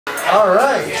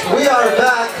Alright, we are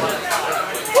back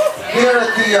here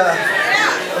at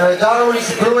the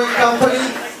Dovydas Brewing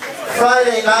Company,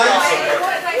 Friday night.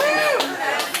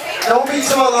 Don't be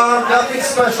too alarmed, nothing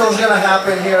special is going to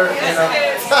happen here. You know.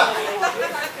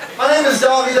 My name is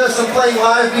Dovydas, I'm playing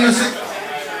live music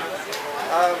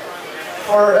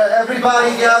for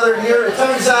everybody gathered here. It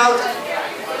turns out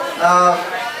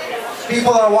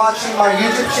people are watching my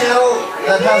YouTube channel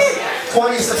that has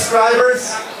 20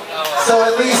 subscribers. So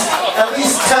at least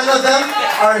 10 of them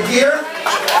are here.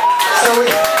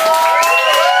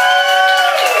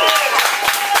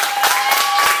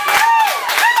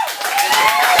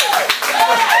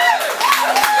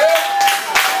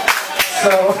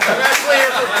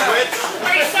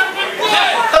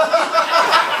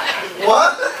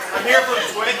 What? I'm here from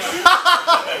Twitch.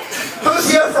 Who's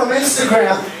here from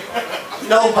Instagram?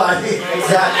 Nobody.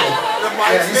 Exactly.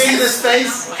 Yeah, you see this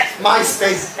face?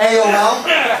 MySpace. AOL.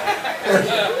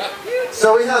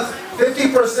 So we have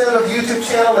 50% of YouTube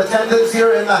channel attendance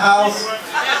here in the house.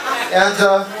 And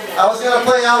I was going to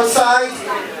play outside,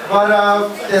 but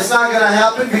it's not going to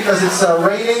happen because it's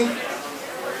raining.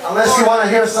 Unless you want to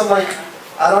hear some, like,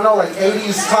 I don't know, like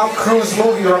 80s Tom Cruise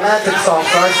movie romantic song.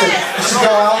 So I should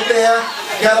go out there,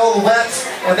 get all wet,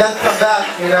 and then come back,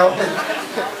 you know.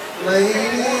 Lady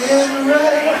in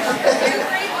Red.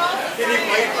 Can you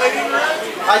play Lady in Red?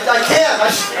 I can't. I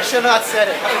should not have said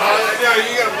it. No,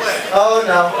 you gotta play. Oh,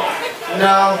 no.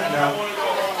 No.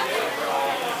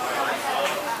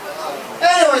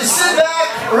 Anyway, sit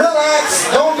back,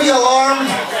 relax, don't be alarmed.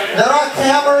 There are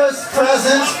cameras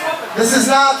present. This is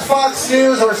not Fox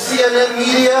News or CNN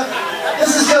media.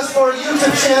 This is just for a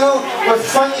YouTube channel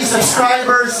with 20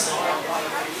 subscribers.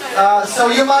 So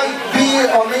you might be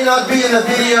or may not be in the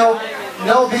video.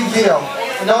 No big deal.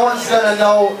 No one's gonna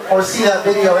know or see that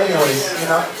video anyways, you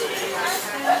know.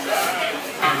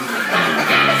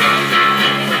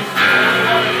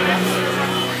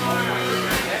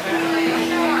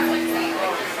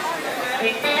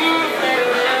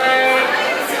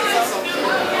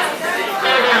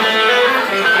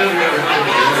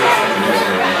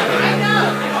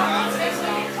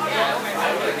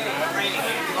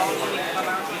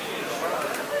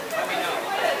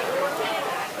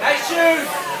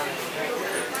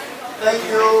 Thank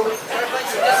you.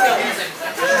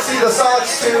 Did you see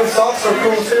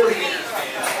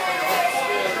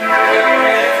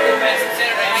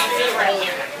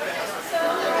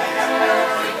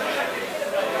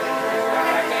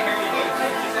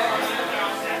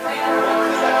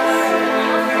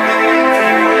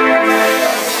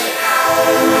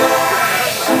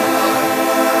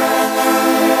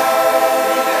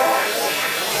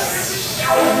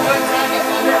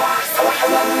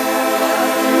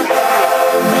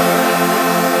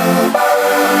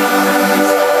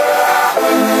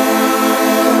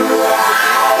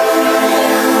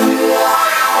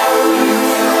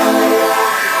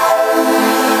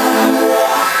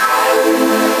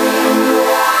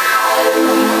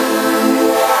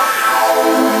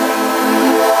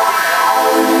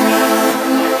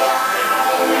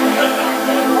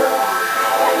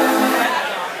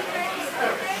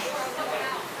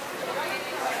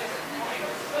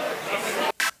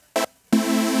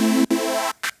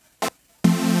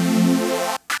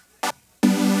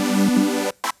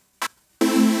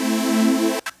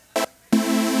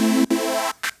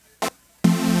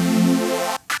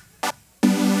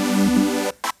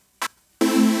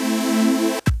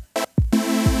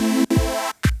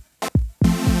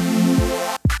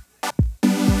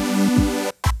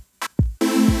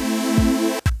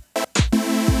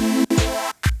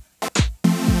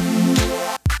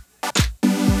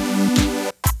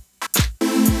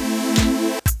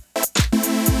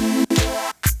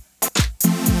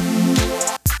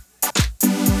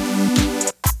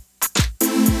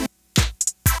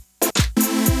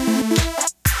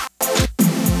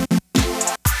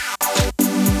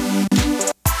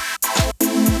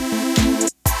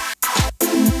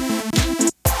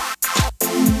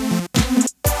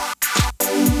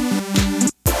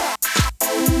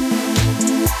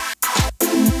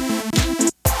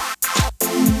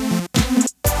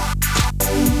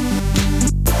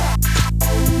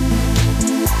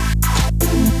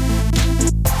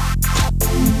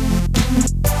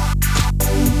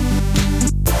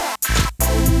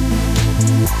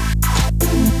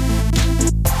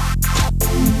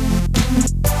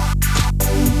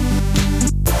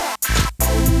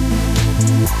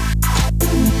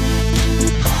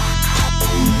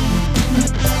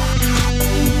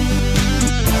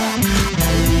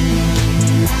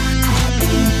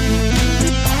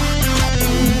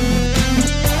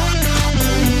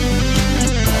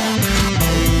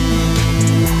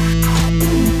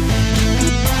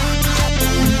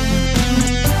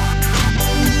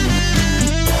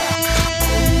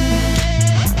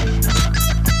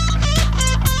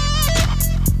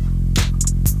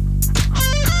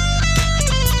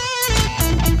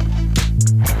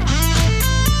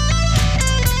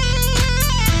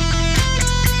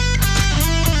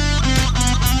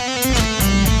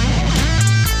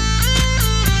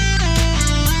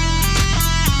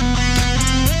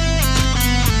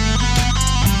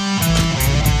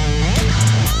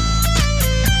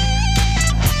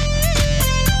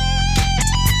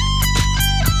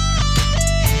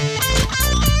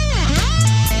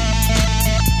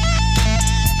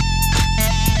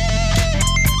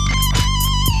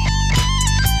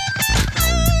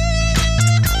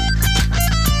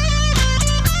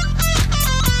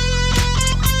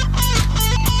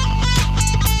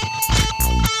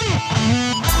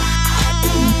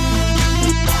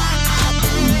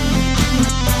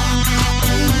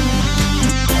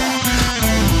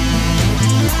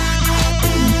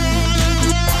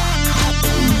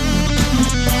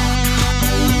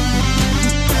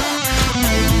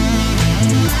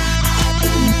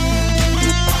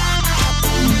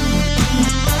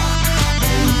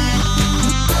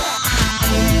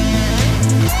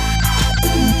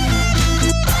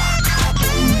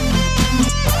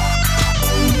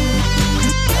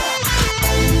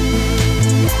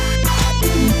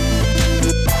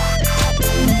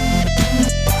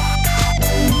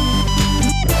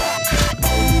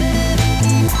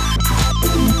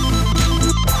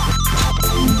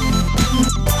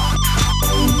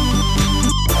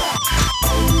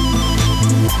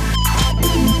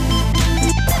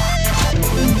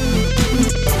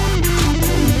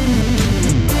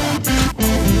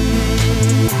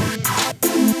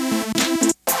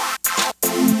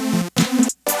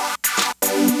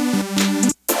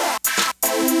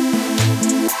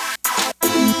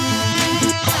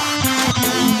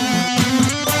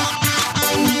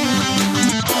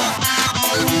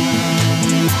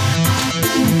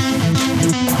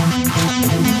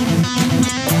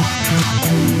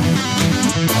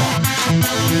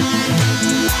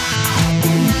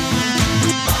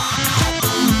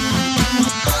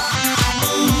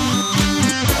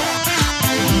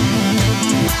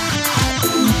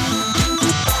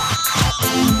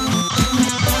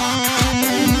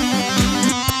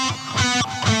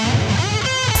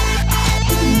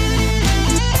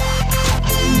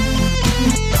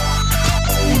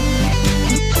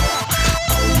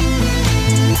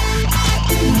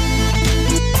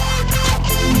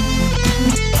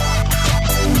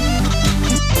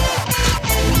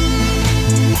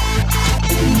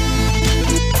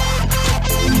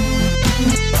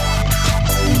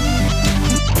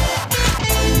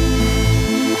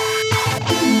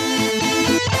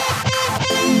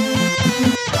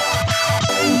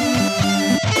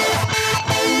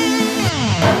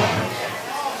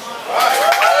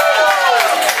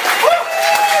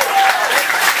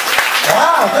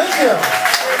Wow, thank you.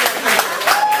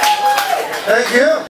 Thank you.